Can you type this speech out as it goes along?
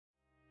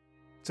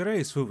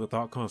Today's food for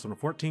thought comes from the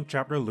 14th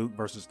chapter of Luke,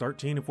 verses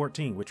 13 and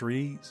 14, which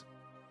reads,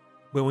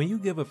 "But when you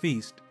give a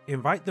feast,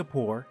 invite the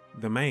poor,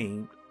 the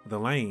maimed, the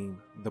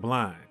lame, the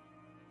blind,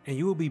 and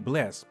you will be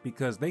blessed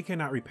because they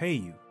cannot repay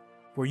you,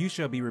 for you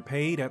shall be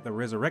repaid at the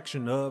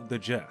resurrection of the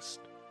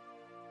just."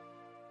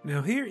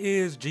 Now here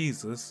is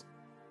Jesus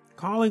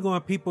calling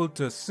on people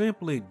to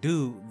simply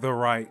do the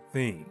right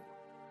thing.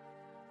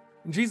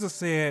 Jesus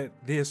said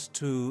this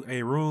to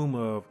a room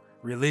of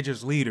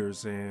religious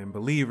leaders and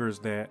believers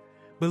that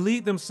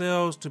believed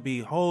themselves to be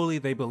holy.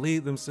 They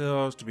believed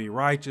themselves to be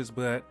righteous,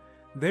 but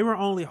they were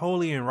only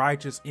holy and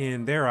righteous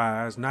in their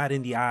eyes, not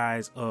in the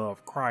eyes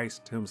of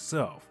Christ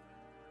himself.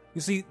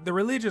 You see, the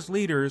religious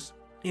leaders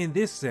in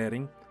this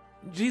setting,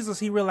 Jesus,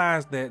 he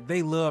realized that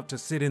they loved to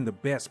sit in the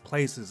best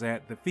places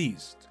at the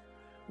feast,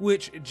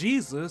 which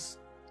Jesus,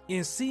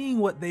 in seeing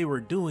what they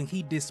were doing,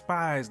 he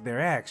despised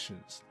their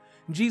actions.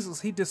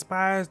 Jesus, he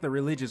despised the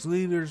religious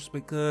leaders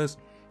because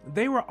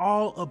they were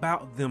all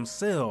about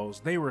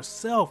themselves. They were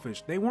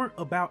selfish. They weren't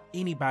about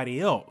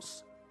anybody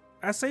else.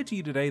 I say to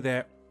you today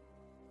that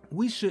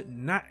we should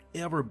not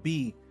ever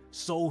be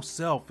so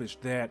selfish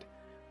that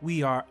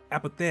we are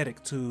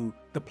apathetic to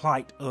the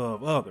plight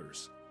of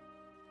others.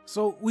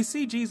 So we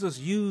see Jesus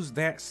use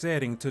that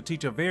setting to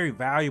teach a very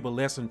valuable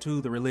lesson to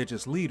the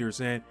religious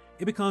leaders, and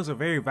it becomes a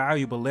very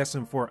valuable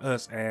lesson for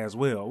us as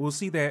well. We'll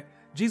see that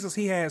Jesus,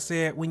 he had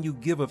said, when you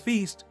give a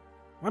feast,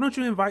 why don't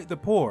you invite the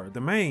poor, the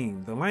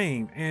maimed, the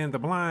lame, and the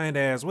blind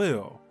as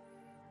well?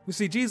 You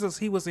see, Jesus,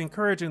 he was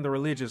encouraging the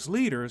religious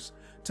leaders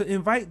to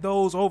invite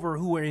those over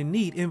who are in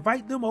need,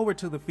 invite them over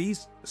to the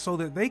feast so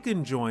that they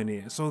can join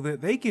in, so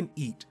that they can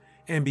eat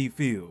and be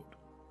filled.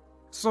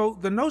 So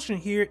the notion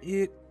here,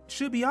 it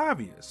should be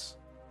obvious.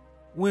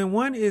 When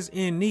one is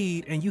in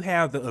need and you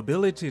have the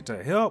ability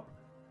to help,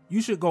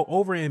 you should go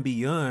over and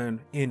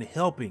beyond in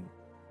helping.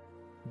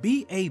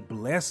 Be a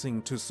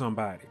blessing to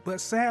somebody.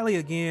 But sadly,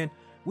 again,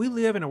 we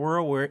live in a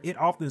world where it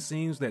often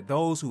seems that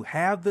those who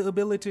have the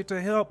ability to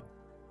help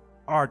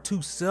are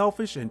too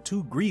selfish and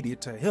too greedy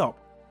to help,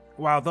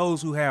 while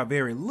those who have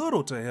very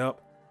little to help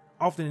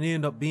often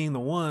end up being the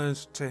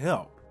ones to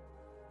help.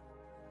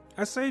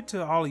 I say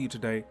to all of you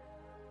today,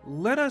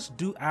 let us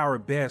do our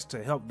best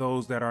to help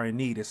those that are in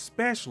need,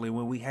 especially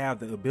when we have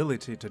the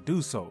ability to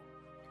do so.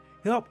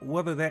 Help,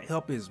 whether that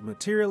help is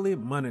materially,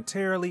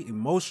 monetarily,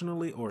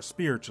 emotionally, or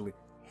spiritually.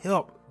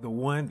 Help the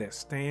one that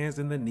stands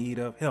in the need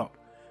of help.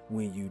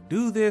 When you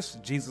do this,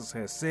 Jesus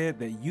has said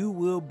that you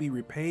will be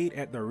repaid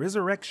at the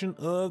resurrection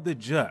of the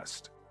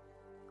just.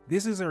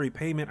 This is a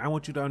repayment, I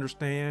want you to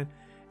understand,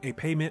 a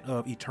payment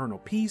of eternal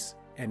peace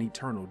and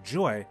eternal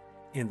joy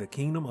in the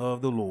kingdom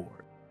of the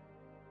Lord.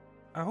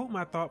 I hope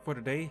my thought for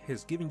today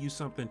has given you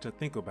something to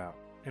think about,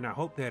 and I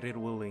hope that it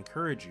will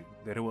encourage you,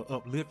 that it will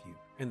uplift you,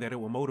 and that it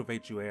will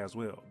motivate you as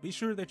well. Be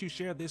sure that you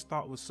share this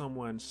thought with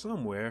someone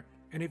somewhere,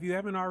 and if you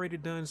haven't already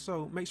done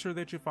so, make sure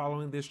that you're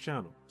following this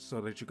channel so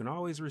that you can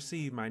always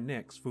receive my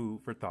next food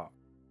for thought.